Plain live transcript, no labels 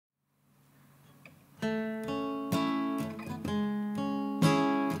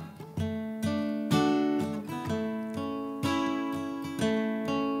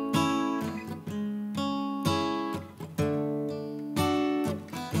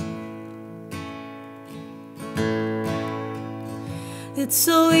It's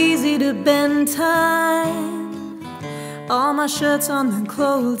so easy to bend time, all my shirts on the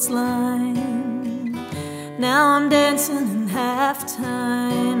clothesline. Now I'm dancing in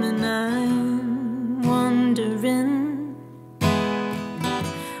halftime, and I'm wondering,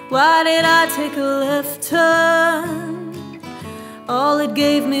 why did I take a left turn? All it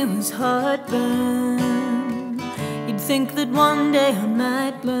gave me was heartburn. You'd think that one day I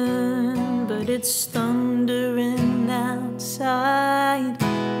might learn, but it's thundering outside.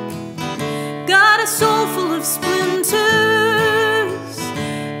 Got a soul full of splinters,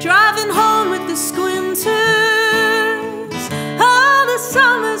 driving home with the Squinters. All the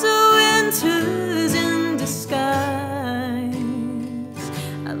summers are winters in disguise.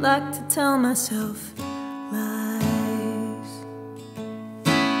 I like to tell myself lies.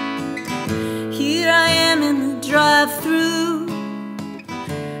 Here I am in the drive-thru,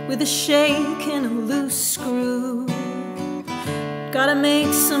 with a shake and a loose screw. Gotta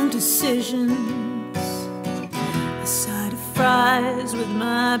make some decisions, a side of fries with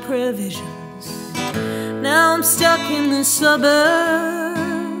my provisions. Now I'm stuck in the suburbs,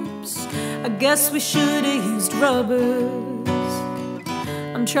 I guess we should have used rubbers.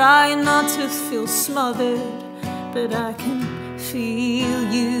 I'm trying not to feel smothered, but I can feel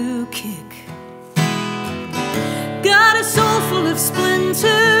you kick. Got a soul full of splinters,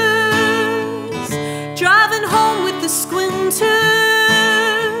 driving home with the Squinters.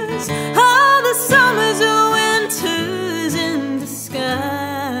 All the summers are winters in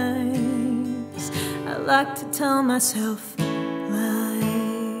disguise. I like to tell myself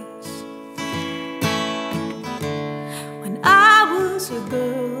lies. When I was a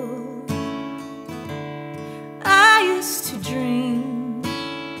girl, I used to dream.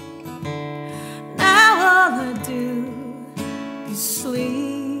 Now all I do is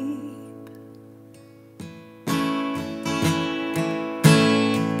sleep.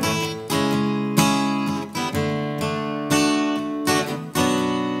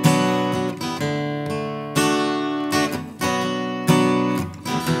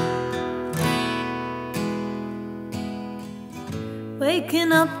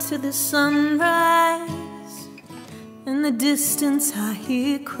 Waking up to the sunrise, in the distance I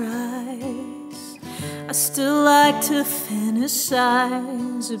hear cries. I still like to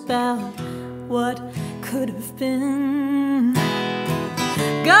fantasize about what could have been.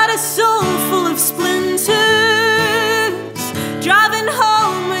 Got a soul full of splinters, driving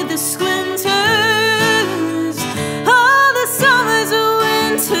home with the Squinters. All the summers are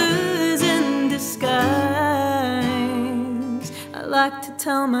winters in disguise. I like to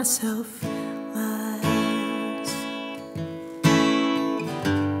tell myself lies.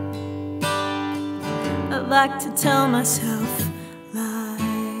 I like to tell myself